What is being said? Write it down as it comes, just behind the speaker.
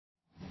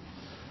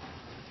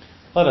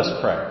Let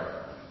us pray.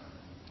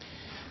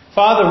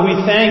 Father,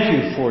 we thank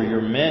you for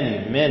your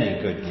many,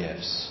 many good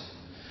gifts.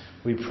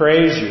 We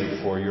praise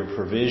you for your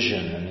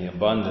provision and the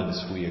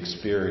abundance we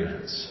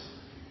experience.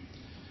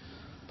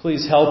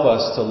 Please help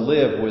us to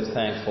live with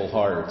thankful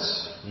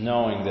hearts,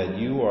 knowing that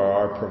you are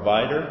our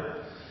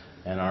provider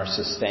and our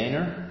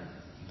sustainer,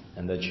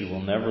 and that you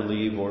will never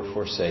leave or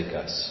forsake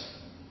us.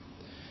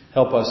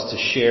 Help us to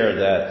share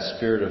that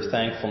spirit of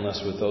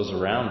thankfulness with those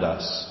around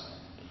us.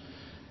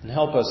 And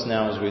help us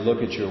now as we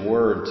look at your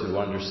word to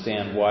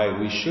understand why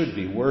we should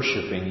be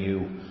worshiping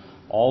you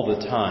all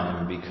the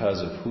time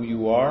because of who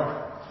you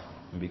are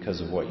and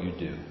because of what you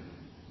do.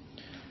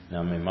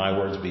 Now may my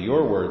words be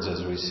your words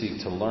as we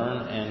seek to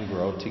learn and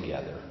grow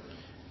together.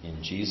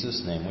 In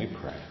Jesus' name we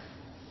pray.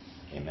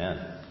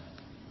 Amen.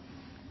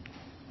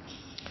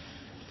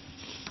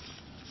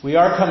 We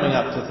are coming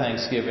up to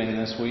Thanksgiving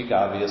this week,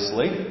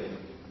 obviously.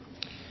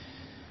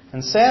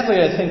 And sadly,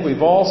 I think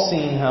we've all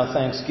seen how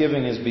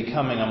Thanksgiving is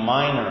becoming a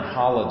minor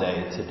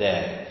holiday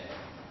today.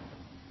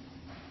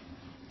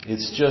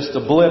 It's just a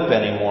blip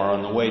anymore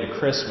on the way to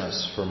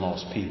Christmas for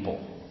most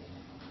people.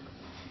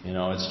 You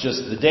know, it's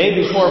just the day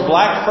before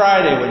Black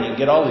Friday when you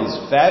get all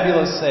these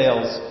fabulous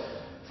sales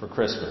for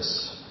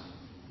Christmas.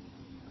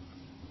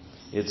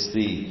 It's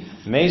the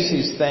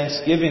Macy's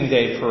Thanksgiving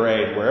Day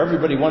Parade where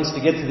everybody wants to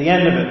get to the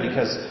end of it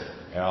because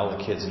all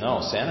the kids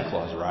know Santa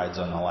Claus rides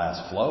on the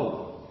last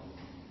float.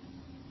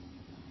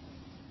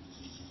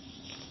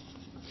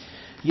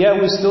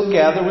 Yet we still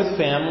gather with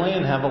family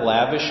and have a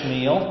lavish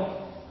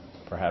meal.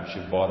 Perhaps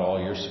you've bought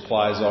all your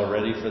supplies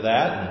already for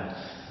that and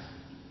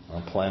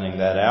are planning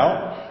that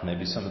out.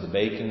 Maybe some of the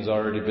baking's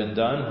already been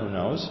done. Who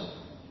knows?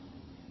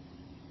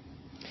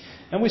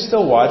 And we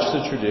still watch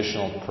the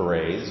traditional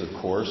parades,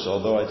 of course,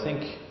 although I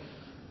think,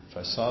 if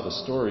I saw the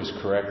stories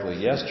correctly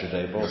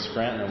yesterday, both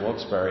Scranton and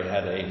Wilkes-Barre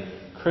had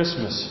a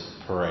Christmas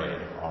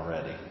parade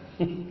already.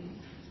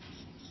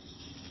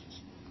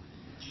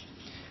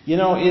 You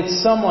know,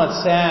 it's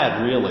somewhat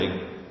sad,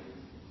 really,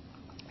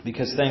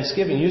 because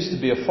Thanksgiving used to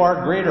be a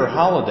far greater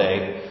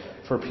holiday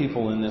for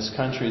people in this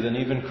country than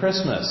even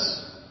Christmas.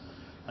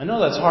 I know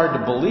that's hard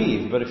to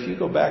believe, but if you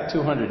go back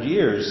 200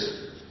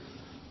 years,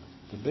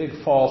 the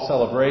big fall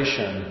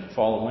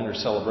and winter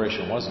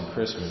celebration wasn't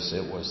Christmas,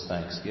 it was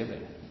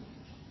Thanksgiving.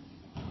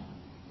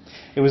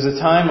 It was a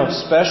time of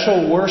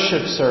special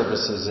worship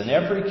services in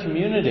every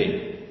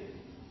community.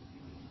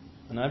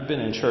 And I've been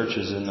in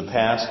churches in the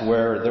past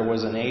where there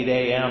was an 8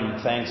 a.m.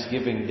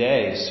 Thanksgiving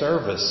Day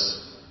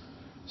service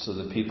so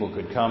that people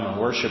could come and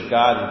worship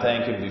God and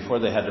thank Him before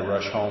they had to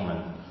rush home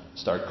and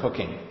start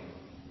cooking.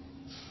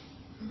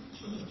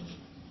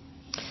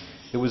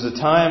 It was a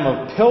time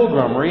of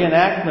pilgrim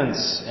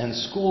reenactments and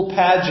school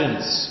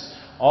pageants,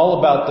 all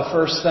about the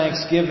first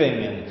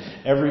Thanksgiving,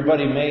 and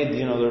everybody made,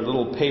 their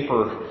little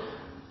paper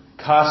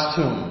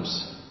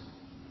costumes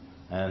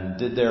and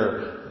did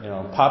their,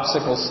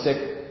 popsicle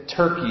stick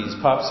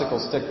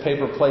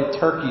paper plate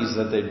turkeys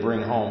that they'd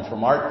bring home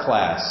from art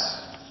class.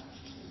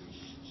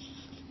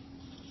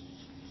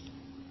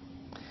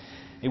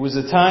 It was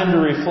a time to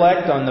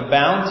reflect on the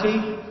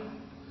bounty,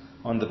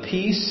 on the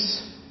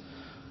peace,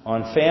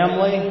 on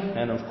family,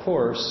 and of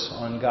course,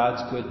 on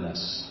God's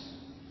goodness.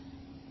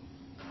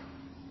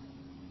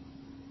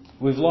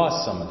 We've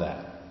lost some of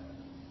that.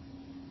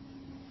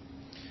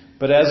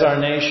 But as our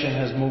nation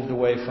has moved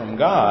away from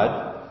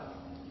God,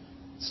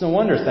 it's no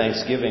wonder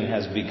Thanksgiving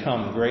has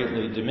become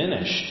greatly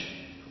diminished.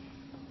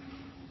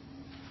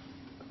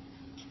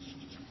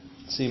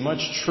 See, much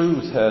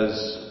truth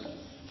has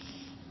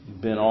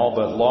been all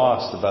but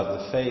lost about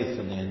the faith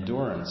and the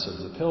endurance of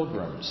the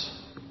pilgrims.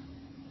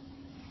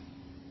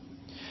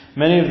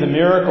 Many of the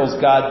miracles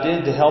God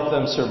did to help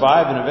them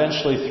survive and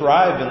eventually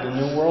thrive in the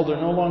New World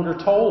are no longer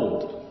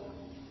told.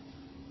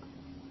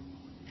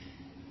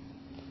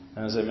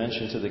 As I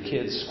mentioned to the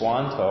kids,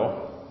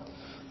 Squanto,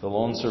 the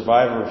lone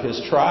survivor of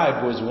his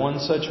tribe, was one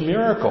such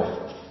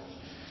miracle.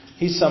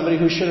 He's somebody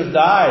who should have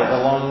died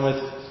along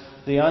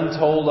with the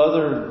untold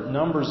other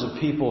numbers of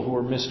people who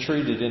were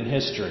mistreated in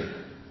history.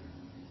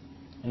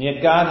 And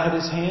yet God had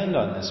His hand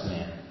on this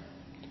man.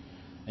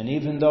 And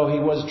even though he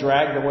was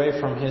dragged away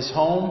from his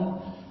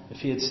home, if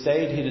he had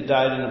stayed, he'd have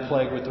died in a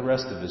plague with the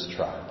rest of his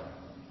tribe.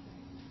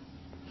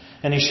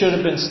 And he should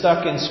have been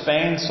stuck in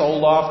Spain,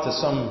 sold off to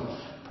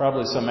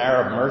probably some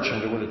Arab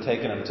merchant who would have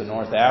taken him to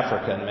North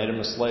Africa and made him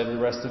a slave the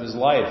rest of his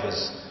life,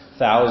 as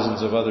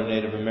thousands of other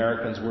Native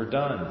Americans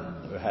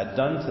had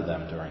done to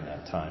them during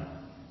that time.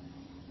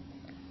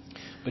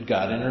 But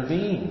God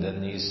intervened,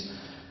 and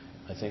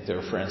I think they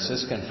were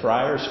Franciscan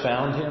friars,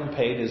 found him,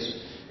 paid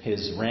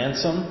his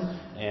ransom,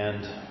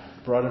 and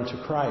brought him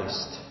to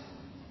Christ.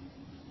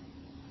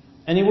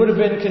 And he would have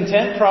been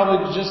content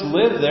probably to just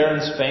live there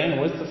in Spain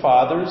with the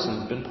fathers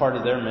and been part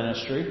of their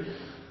ministry.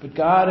 But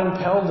God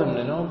impelled him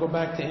to go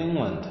back to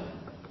England.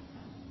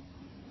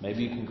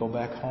 Maybe you can go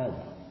back home.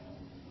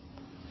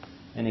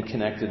 And he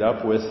connected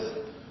up with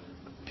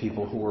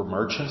people who were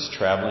merchants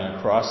traveling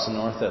across the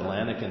North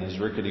Atlantic in these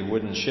rickety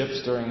wooden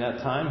ships during that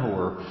time, who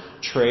were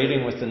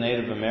trading with the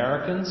Native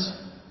Americans.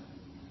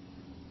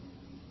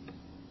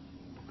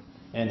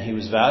 And he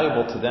was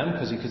valuable to them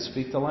because he could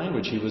speak the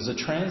language. He was a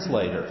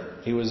translator.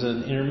 He was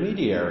an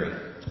intermediary.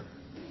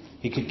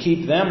 He could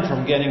keep them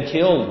from getting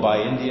killed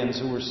by Indians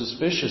who were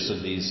suspicious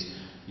of these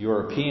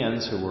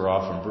Europeans who were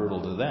often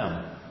brutal to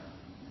them.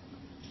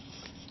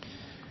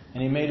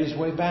 And he made his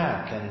way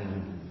back.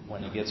 And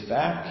when he gets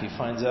back, he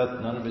finds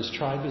out none of his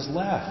tribe is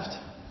left.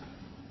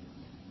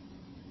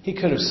 He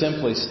could have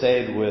simply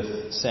stayed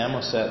with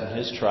Samoset and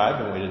his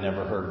tribe and we'd have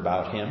never heard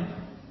about him.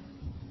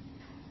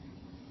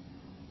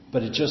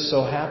 But it just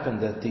so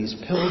happened that these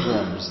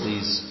pilgrims,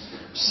 these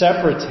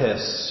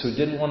separatists who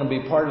didn't want to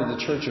be part of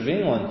the Church of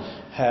England,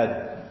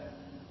 had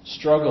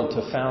struggled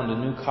to found a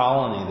new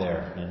colony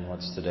there in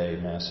what's today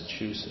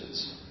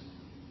Massachusetts.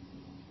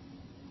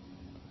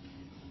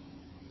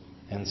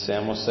 And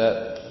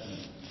Samoset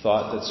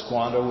thought that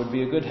Squanto would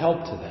be a good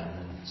help to them.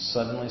 And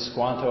suddenly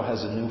Squanto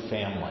has a new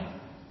family.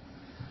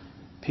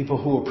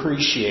 People who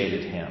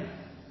appreciated him.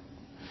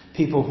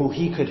 People who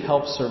he could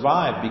help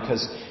survive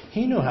because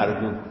he knew how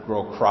to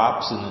grow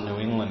crops in the New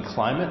England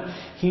climate.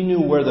 He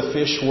knew where the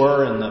fish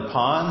were in the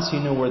ponds. He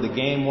knew where the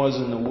game was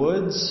in the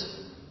woods.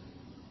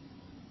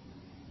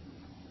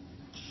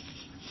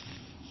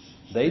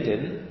 They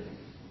didn't.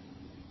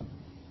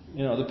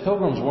 You know, the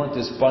Pilgrims weren't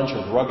this bunch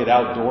of rugged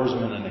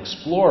outdoorsmen and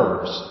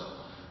explorers.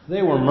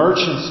 They were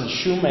merchants and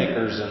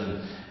shoemakers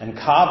and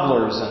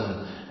cobblers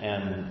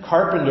and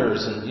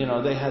carpenters, and you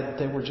know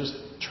they were just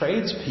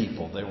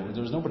tradespeople. There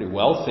was nobody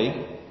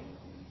wealthy,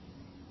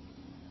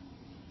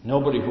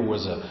 nobody who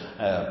was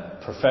a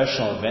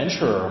professional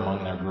adventurer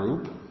among their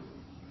group.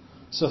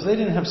 So if they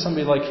didn't have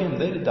somebody like him,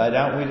 they'd have died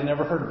out and we'd have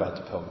never heard about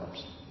the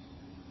Pilgrims.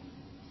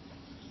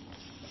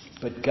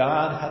 But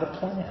God had a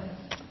plan.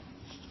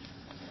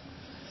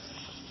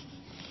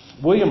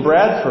 William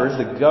Bradford,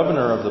 the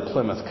governor of the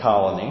Plymouth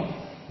colony,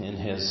 in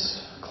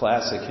his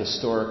classic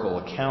historical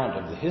account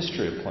of the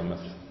history of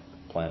Plymouth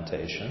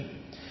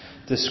Plantation,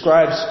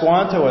 describes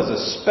Squanto as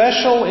a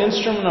special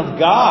instrument of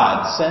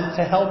God sent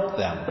to help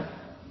them.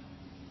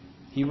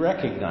 He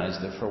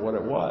recognized it for what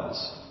it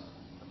was.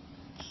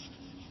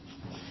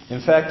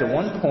 In fact, at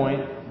one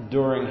point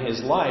during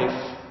his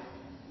life,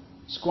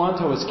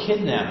 Squanto was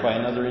kidnapped by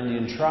another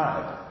Indian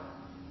tribe.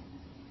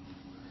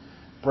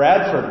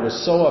 Bradford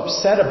was so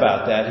upset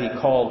about that, he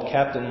called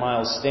Captain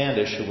Miles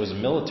Standish, who was a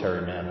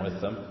military man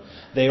with them.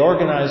 They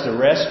organized a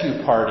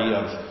rescue party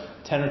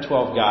of 10 or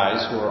 12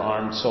 guys who were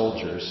armed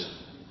soldiers.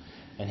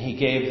 And he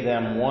gave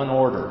them one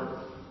order: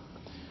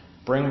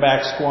 bring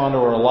back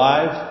Squanto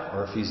alive,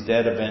 or if he's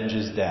dead, avenge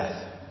his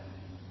death.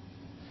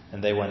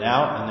 And they went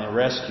out and they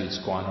rescued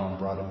Squanto and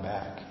brought him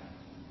back.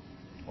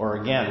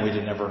 Or again, we'd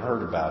have never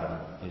heard about him.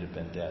 He'd have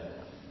been dead.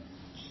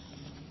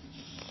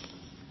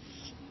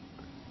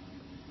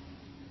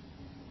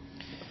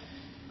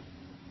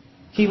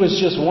 He was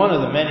just one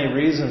of the many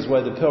reasons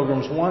why the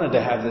Pilgrims wanted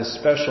to have this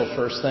special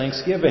first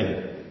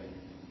Thanksgiving.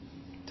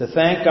 To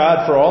thank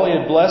God for all He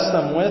had blessed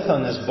them with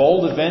on this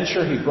bold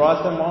adventure He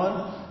brought them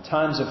on.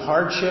 Times of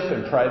hardship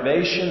and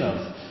privation,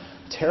 of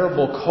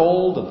terrible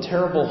cold, of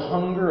terrible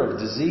hunger, of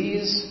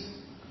disease.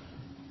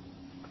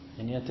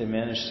 And yet they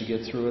managed to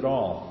get through it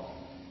all.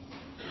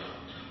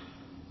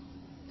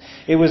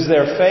 It was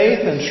their faith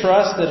and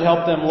trust that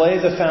helped them lay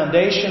the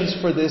foundations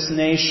for this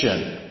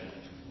nation,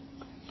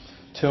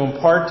 to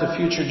impart to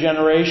future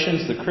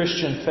generations the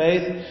Christian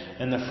faith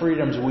and the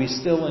freedoms we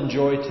still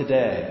enjoy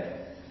today.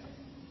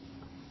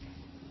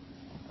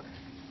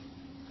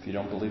 If you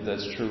don't believe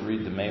that's true,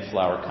 read the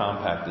Mayflower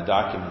Compact, the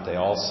document they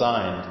all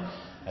signed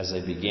as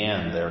they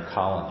began their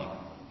colony.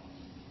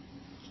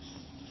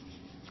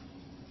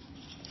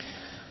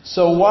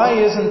 So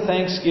why isn't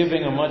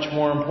Thanksgiving a much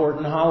more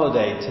important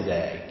holiday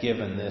today,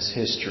 given this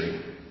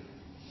history?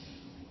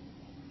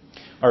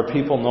 Are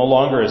people no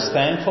longer as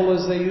thankful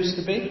as they used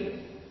to be?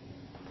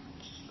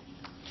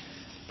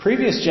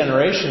 Previous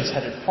generations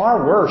had it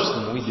far worse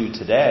than we do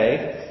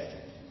today.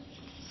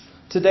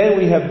 Today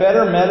we have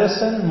better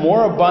medicine,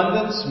 more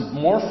abundance,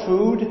 more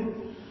food.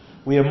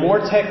 We have more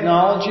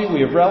technology,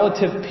 we have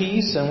relative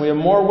peace, and we have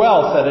more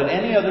wealth than at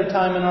any other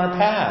time in our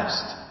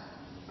past.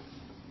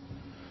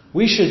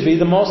 We should be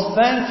the most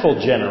thankful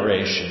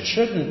generation,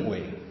 shouldn't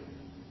we?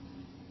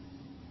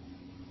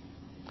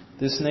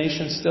 This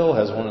nation still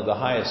has one of the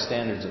highest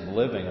standards of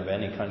living of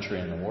any country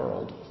in the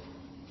world.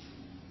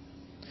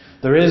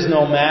 There is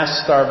no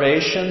mass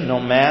starvation, no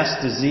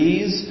mass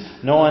disease,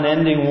 no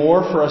unending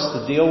war for us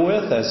to deal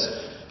with,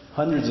 as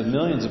hundreds of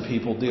millions of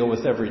people deal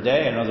with every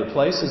day in other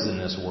places in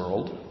this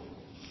world.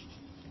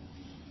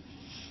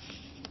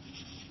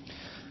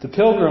 The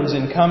Pilgrims,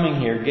 in coming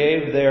here,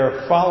 gave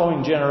their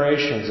following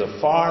generations a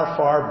far,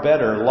 far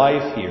better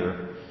life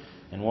here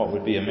in what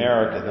would be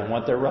America than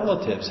what their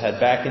relatives had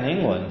back in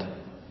England.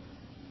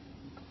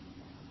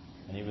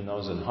 And even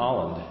those in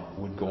Holland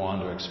would go on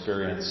to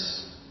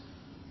experience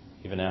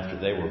even after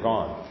they were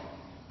gone.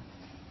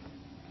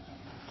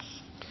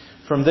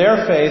 From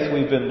their faith,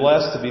 we've been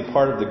blessed to be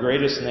part of the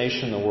greatest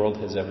nation the world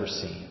has ever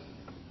seen.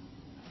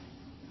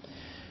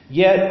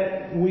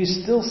 Yet, we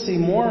still see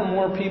more and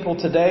more people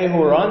today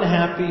who are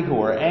unhappy,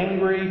 who are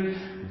angry,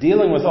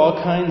 dealing with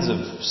all kinds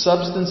of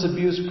substance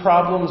abuse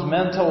problems,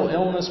 mental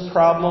illness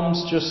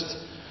problems, just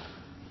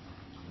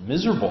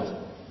miserable.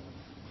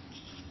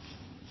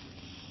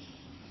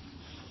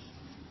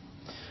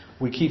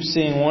 We keep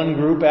seeing one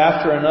group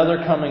after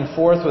another coming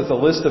forth with a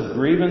list of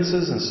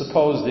grievances and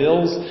supposed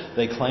ills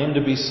they claim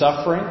to be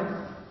suffering,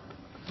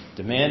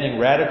 demanding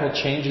radical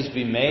changes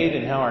be made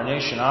in how our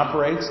nation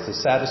operates to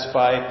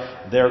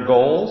satisfy their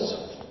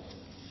goals.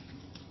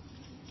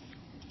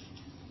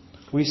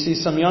 We see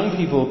some young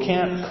people who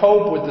can't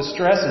cope with the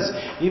stresses,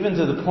 even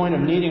to the point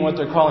of needing what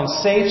they're calling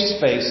safe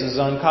spaces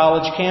on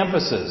college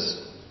campuses,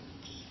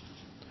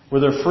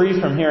 where they're free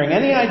from hearing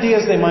any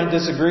ideas they might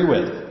disagree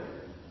with,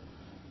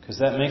 because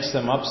that makes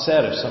them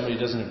upset if somebody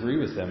doesn't agree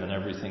with them in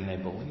everything they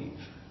believe.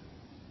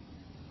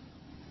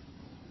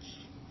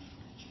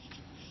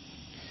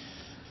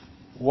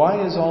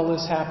 Why is all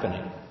this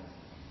happening?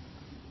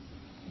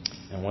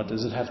 And what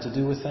does it have to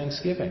do with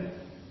Thanksgiving?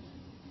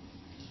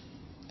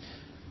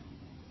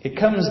 It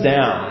comes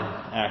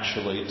down,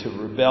 actually, to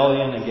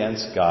rebellion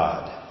against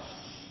God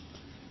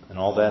and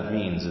all that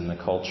means in the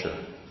culture.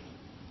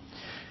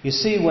 You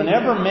see,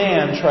 whenever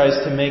man tries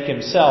to make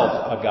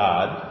himself a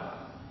god,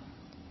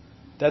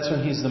 that's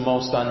when he's the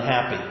most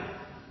unhappy.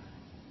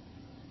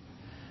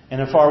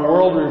 And if our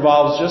world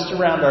revolves just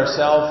around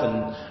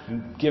ourselves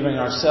and giving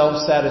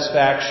ourselves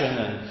satisfaction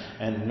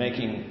and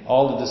making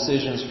all the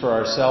decisions for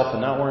ourselves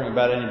and not worrying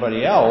about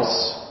anybody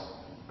else,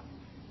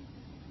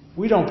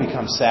 we don't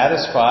become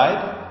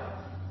satisfied.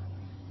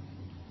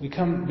 We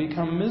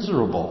become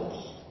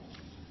miserable.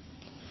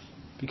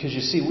 Because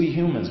you see, we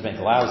humans make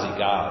lousy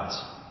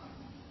gods.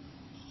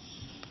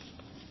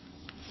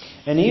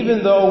 And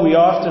even though we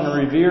often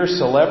revere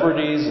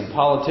celebrities and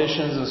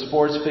politicians and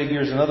sports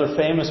figures and other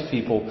famous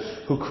people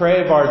who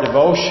crave our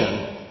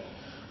devotion,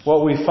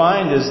 what we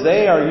find is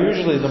they are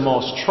usually the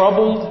most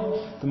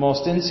troubled, the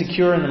most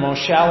insecure, and the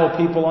most shallow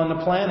people on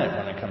the planet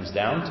when it comes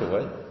down to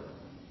it.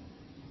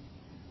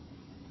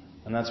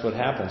 And that's what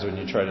happens when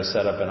you try to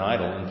set up an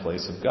idol in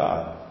place of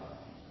God.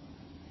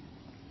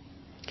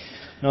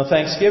 No,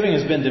 Thanksgiving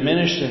has been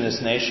diminished in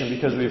this nation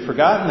because we've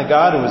forgotten the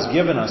God who has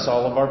given us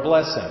all of our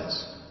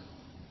blessings.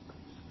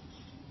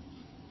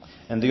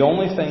 And the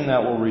only thing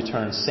that will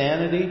return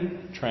sanity,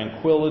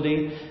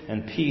 tranquility,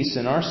 and peace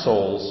in our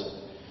souls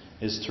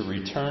is to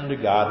return to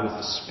God with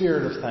the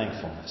spirit of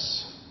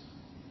thankfulness.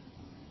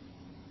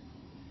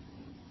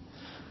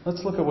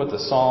 Let's look at what the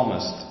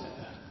psalmist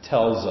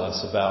tells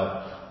us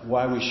about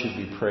why we should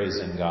be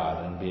praising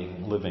God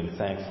and living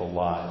thankful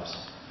lives.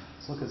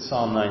 Let's look at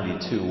Psalm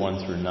 92,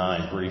 1 through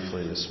 9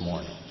 briefly this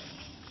morning.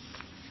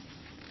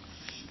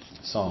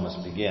 The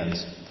psalmist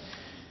begins,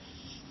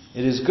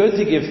 "It is good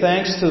to give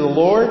thanks to the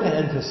Lord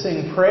and to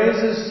sing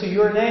praises to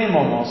your name,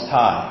 O Most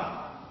High."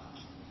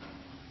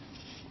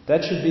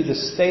 That should be the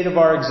state of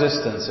our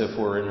existence if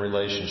we're in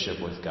relationship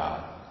with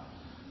God.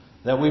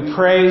 That we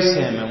praise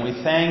Him and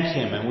we thank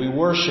Him and we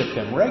worship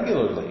Him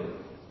regularly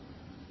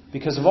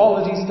because of all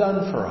that He's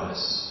done for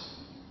us,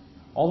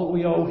 all that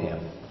we owe Him.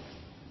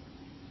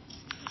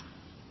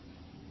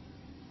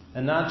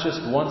 And not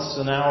just once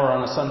an hour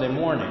on a Sunday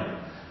morning.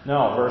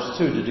 No, verse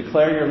 2, to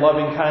declare your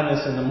loving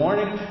kindness in the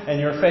morning and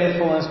your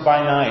faithfulness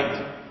by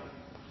night.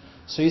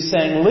 So he's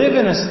saying, live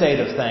in a state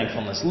of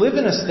thankfulness. Live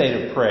in a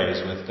state of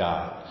praise with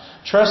God.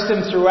 Trust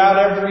Him throughout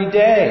every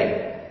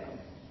day.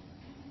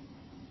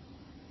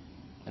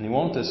 And He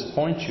won't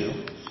disappoint you.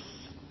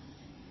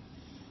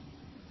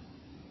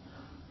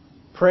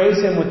 Praise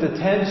Him with the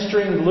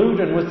 10-stringed lute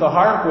and with the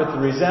harp, with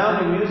the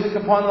resounding music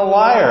upon the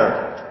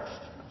lyre.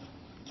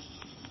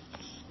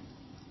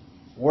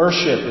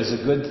 Worship is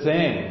a good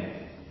thing.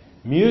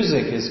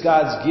 Music is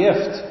God's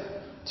gift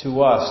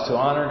to us to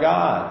honor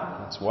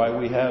God. That's why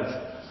we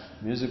have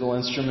musical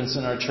instruments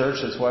in our church.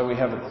 That's why we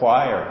have a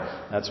choir.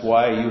 That's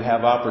why you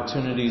have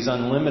opportunities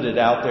unlimited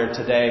out there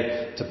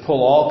today to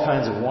pull all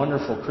kinds of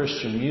wonderful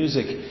Christian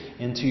music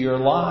into your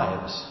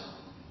lives.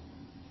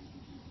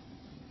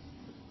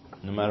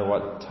 No matter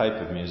what type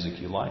of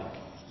music you like.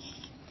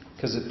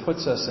 Because it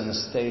puts us in a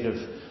state of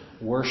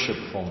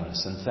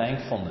worshipfulness and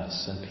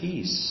thankfulness and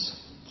peace.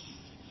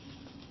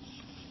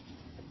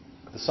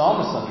 The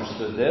psalmist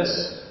understood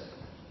this.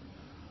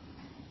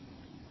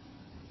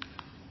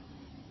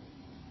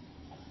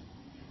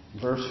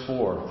 Verse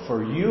 4,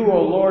 "For you,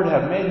 O Lord,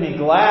 have made me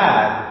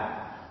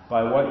glad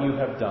by what you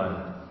have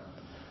done.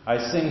 I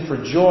sing for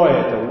joy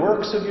at the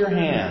works of your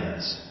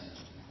hands."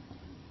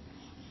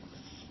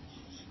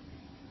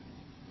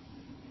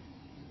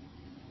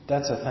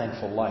 That's a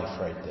thankful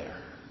life right there.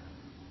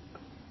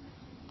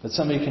 That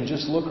somebody can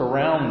just look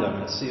around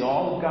them and see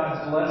all of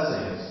God's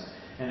blessings.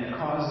 And it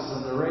causes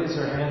them to raise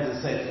their hands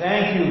and say,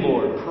 "Thank you,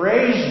 Lord.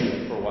 Praise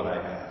you for what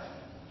I have.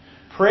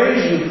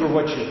 Praise you for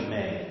what you've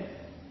made."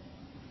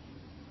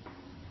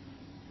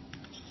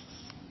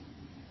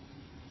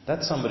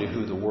 That's somebody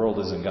who the world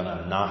isn't going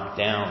to knock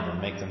down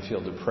and make them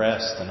feel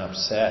depressed and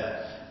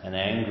upset and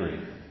angry.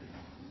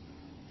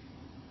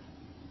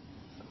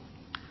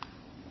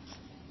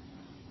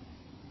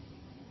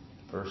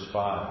 Verse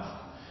 5.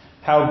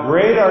 "How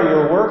great are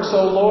your works,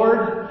 O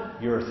Lord!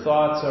 your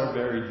thoughts are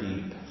very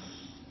deep.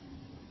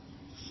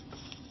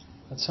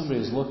 That's somebody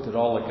who's looked at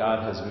all that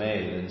God has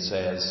made and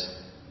says,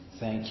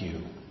 thank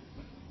you.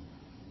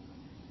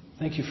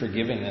 Thank you for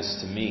giving this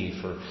to me,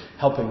 for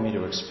helping me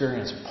to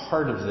experience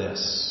part of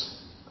this.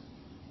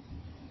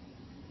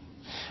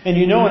 And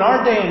you know, in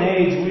our day and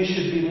age, we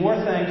should be more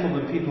thankful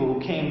than people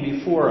who came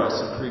before us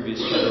in previous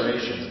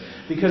generations.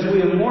 Because we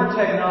have more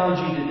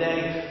technology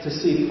today to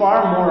see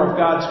far more of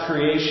God's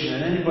creation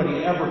than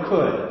anybody ever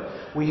could.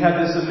 We have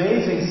this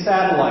amazing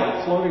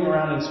satellite floating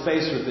around in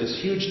space with this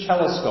huge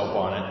telescope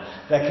on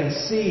it that can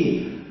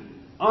see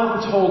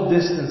untold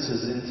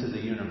distances into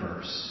the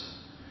universe.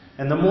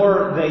 And the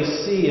more they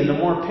see and the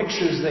more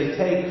pictures they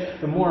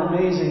take, the more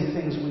amazing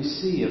things we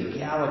see of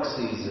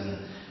galaxies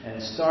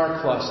and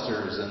star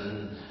clusters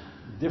and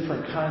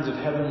different kinds of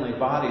heavenly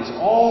bodies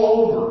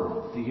all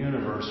over the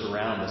universe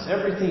around us.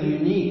 Everything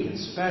unique and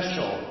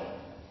special.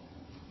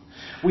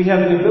 We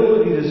have the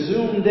ability to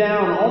zoom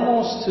down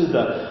almost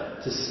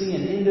to see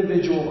an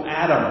individual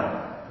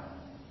atom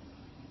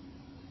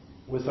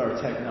with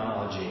our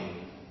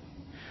technology.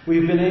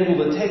 We've been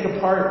able to take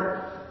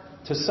apart,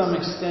 to some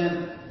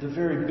extent, the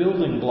very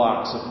building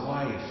blocks of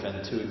life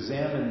and to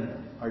examine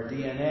our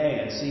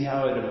DNA and see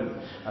how it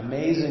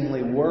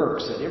amazingly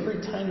works. That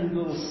every tiny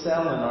little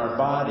cell in our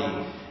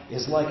body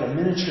is like a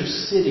miniature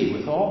city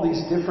with all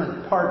these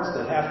different parts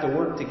that have to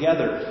work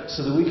together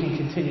so that we can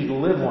continue to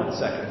live 1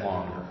 second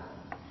longer.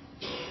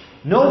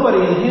 Nobody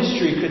in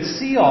history could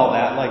see all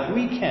that like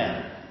we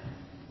can.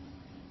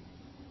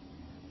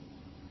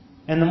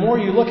 And the more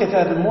you look at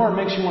that, the more it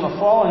makes you want to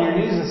fall on your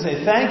knees and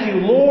say, thank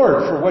you,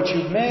 Lord, for what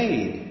you've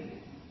made.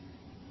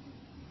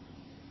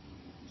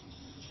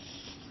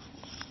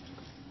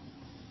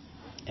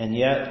 And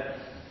yet,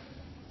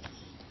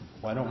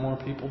 why don't more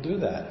people do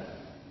that?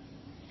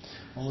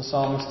 Well, the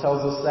psalmist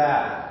tells us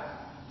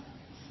that.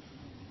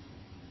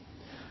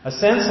 A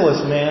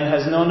senseless man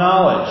has no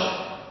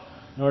knowledge,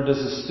 nor does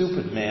a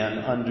stupid man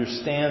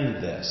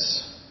understand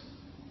this.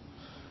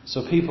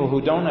 So people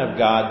who don't have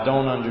God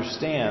don't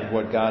understand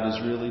what God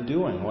is really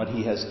doing, what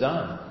He has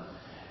done.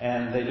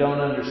 And they don't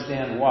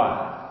understand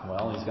why.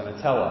 Well, He's going to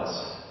tell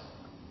us.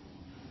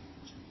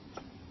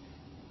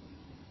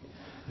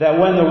 That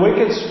when the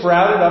wicked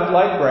sprouted up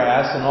like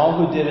grass and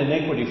all who did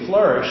iniquity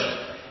flourished,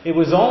 it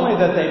was only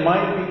that they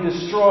might be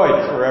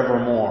destroyed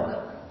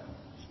forevermore.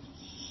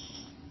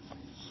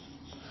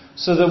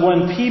 So that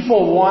when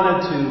people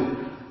wanted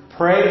to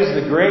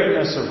praise the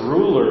greatness of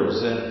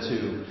rulers and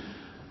to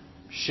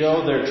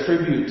show their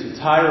tribute to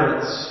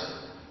tyrants,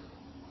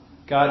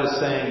 God is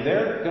saying,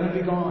 they're going to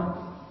be gone.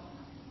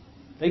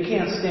 They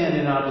can't stand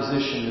in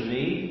opposition to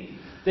me.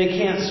 They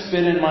can't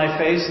spit in my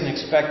face and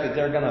expect that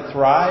they're going to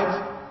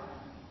thrive.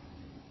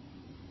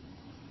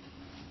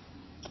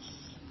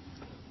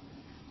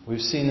 We've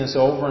seen this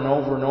over and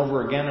over and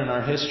over again in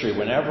our history.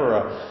 Whenever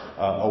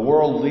a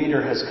world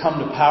leader has come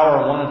to power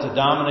and wanted to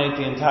dominate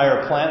the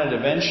entire planet,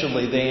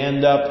 eventually they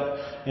end up,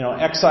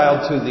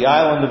 exiled to the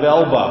island of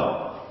Elba,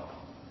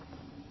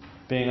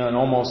 being an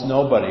almost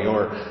nobody,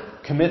 or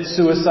commit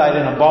suicide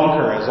in a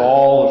bunker as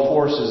all the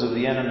forces of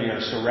the enemy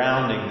are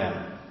surrounding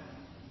them,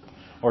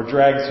 or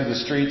dragged through the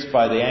streets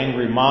by the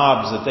angry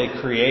mobs that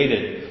they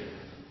created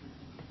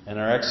and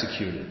are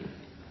executed.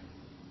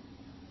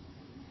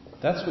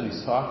 That's what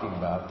he's talking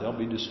about. They'll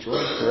be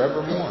destroyed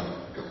forevermore.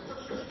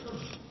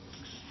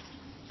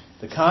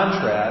 The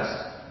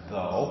contrast,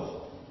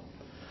 though,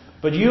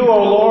 but you,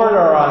 O Lord,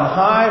 are on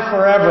high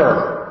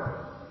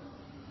forever.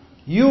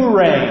 You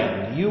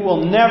reign. You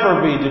will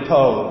never be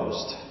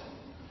deposed.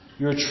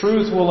 Your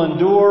truth will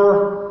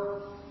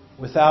endure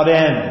without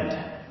end.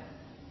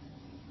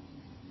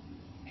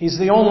 He's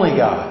the only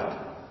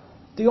God,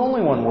 the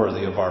only one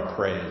worthy of our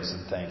praise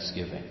and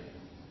thanksgiving.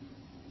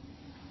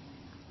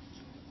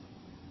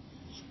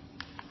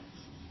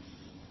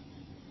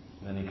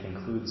 Then he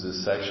concludes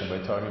this section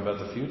by talking about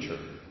the future.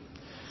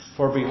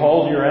 For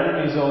behold your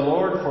enemies, O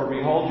Lord, for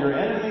behold your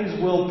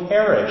enemies will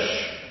perish.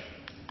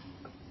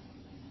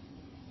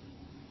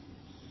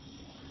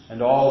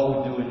 And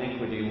all who do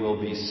iniquity will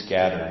be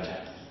scattered.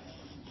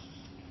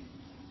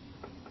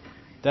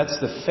 That's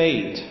the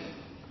fate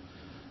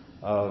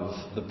of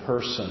the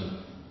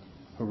person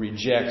who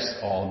rejects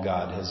all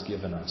God has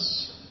given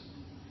us.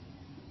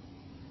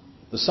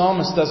 The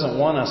psalmist doesn't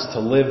want us to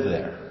live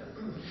there.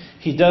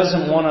 He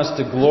doesn't want us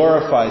to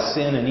glorify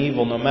sin and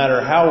evil no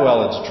matter how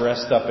well it's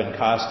dressed up in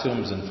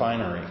costumes and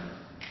finery.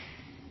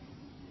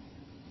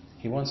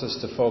 He wants us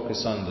to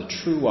focus on the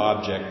true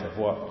object of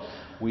what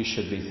we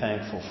should be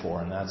thankful for,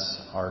 and that's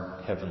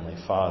our Heavenly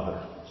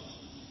Father.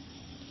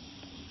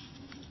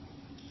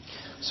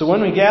 So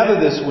when we gather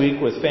this week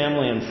with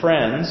family and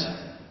friends,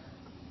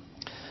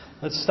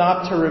 let's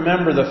stop to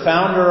remember the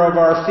founder of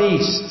our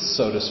feasts,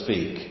 so to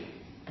speak.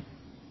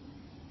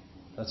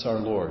 That's our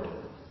Lord.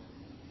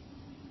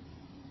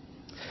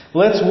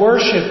 Let's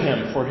worship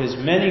Him for His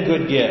many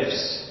good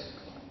gifts.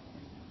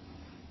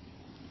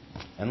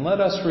 And let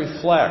us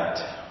reflect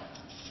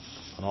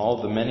on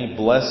all the many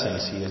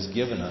blessings He has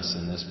given us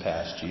in this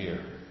past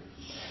year.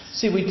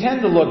 See, we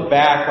tend to look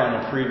back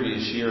on a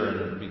previous year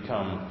and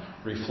become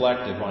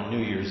reflective on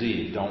New Year's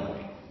Eve, don't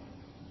we?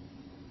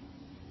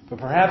 But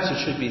perhaps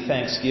it should be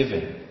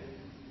Thanksgiving,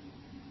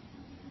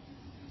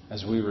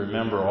 as we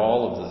remember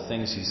all of the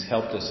things He's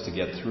helped us to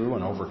get through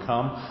and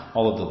overcome,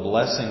 all of the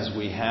blessings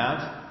we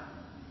have,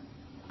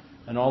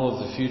 and all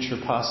of the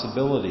future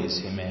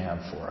possibilities He may have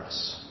for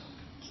us.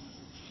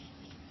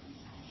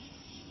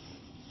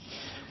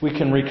 We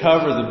can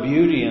recover the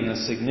beauty and the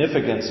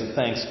significance of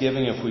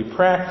Thanksgiving if we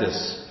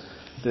practice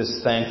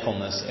this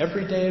thankfulness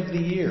every day of the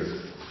year.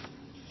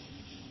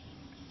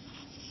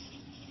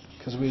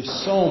 Because we have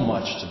so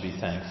much to be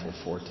thankful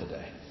for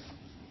today.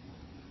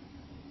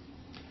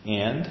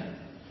 And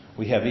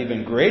we have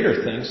even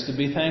greater things to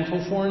be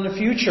thankful for in the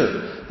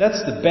future.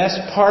 That's the best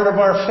part of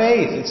our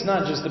faith. It's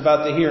not just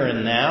about the here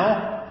and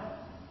now.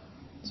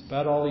 It's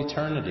about all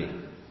eternity.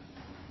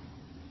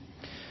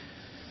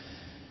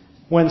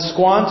 When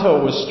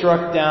Squanto was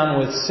struck down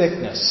with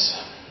sickness,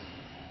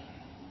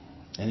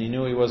 and he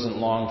knew he wasn't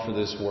long for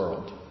this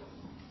world,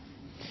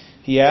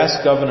 he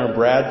asked Governor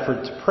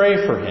Bradford to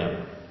pray for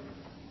him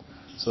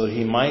so that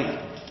he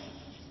might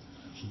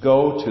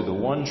go to the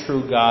one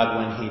true God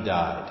when he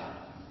died.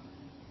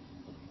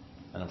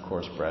 And of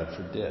course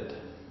Bradford did.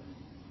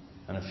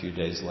 And a few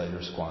days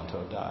later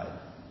Squanto died,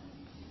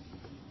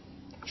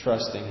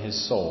 trusting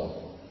his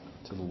soul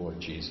to the Lord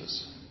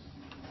Jesus.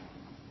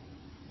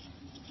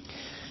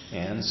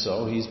 And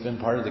so he's been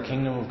part of the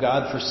kingdom of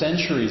God for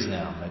centuries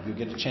now. Maybe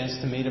you'll get a chance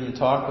to meet him and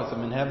talk with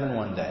him in heaven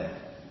one day.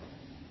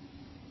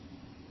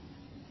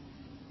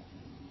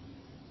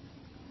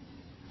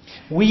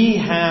 We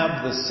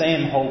have the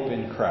same hope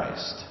in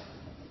Christ.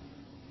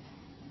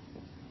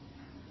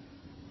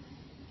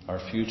 Our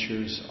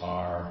futures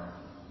are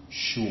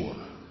sure.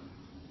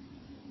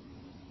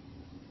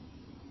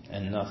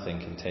 And nothing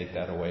can take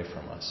that away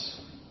from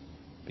us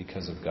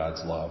because of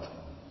God's love.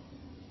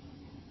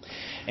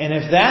 And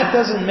if that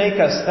doesn't make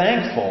us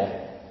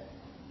thankful,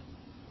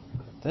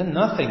 then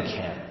nothing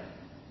can.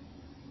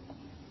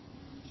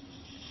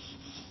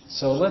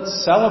 So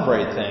let's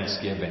celebrate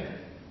Thanksgiving.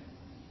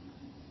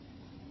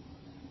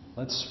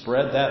 Let's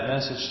spread that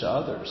message to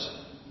others.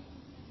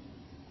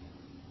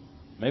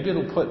 Maybe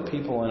it'll put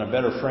people in a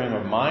better frame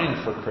of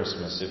mind for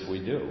Christmas if we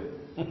do.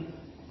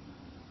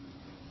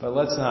 But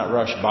let's not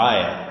rush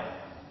by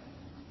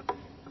it,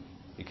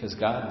 because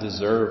God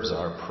deserves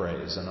our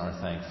praise and our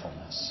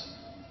thankfulness.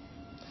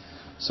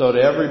 So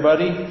to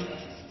everybody,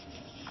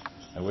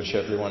 I wish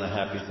everyone a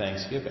happy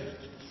Thanksgiving.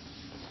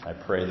 I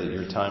pray that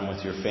your time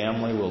with your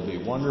family will be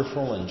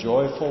wonderful and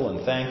joyful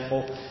and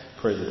thankful. I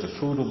pray that the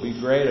food will be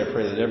great. I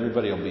pray that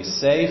everybody will be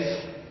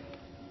safe.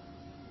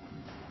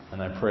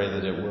 And I pray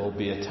that it will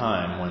be a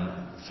time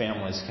when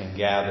families can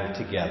gather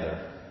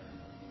together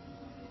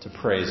to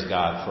praise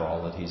God for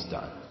all that He's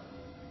done.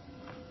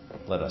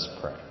 Let us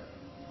pray.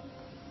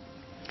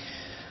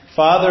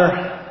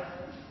 Father,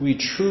 we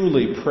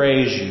truly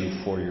praise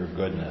You for Your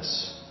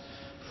goodness,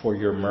 for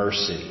Your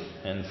mercy,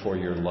 and for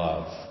Your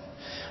love.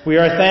 We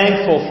are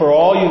thankful for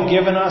all You've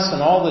given us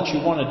and all that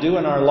You want to do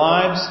in our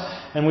lives,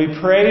 and we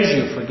praise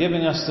You for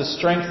giving us the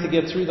strength to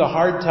get through the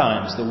hard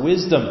times, the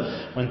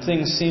wisdom when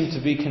things seem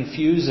to be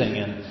confusing,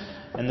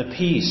 and the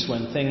peace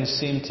when things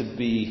seem to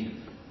be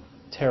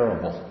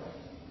terrible.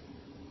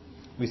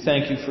 We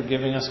thank You for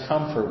giving us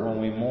comfort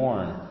when we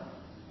mourn.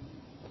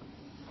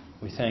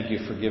 We thank You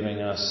for giving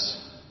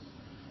us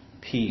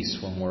peace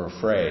when we're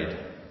afraid.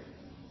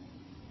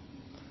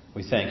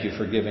 We thank You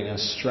for giving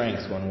us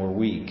strength when we're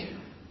weak.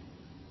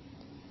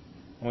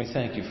 And we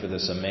thank You for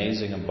this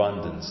amazing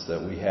abundance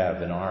that we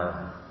have in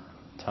our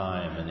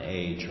time and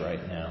age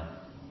right now.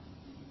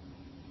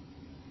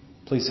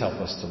 Please help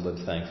us to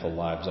live thankful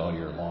lives all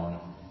year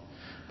long.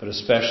 But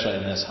especially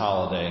in this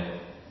holiday,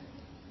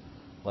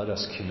 let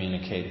us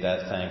communicate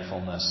that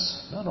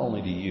thankfulness not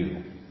only to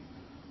You,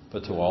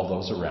 but to all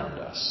those around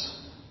us.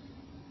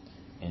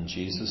 In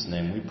Jesus'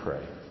 name we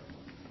pray.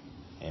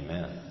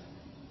 Amen.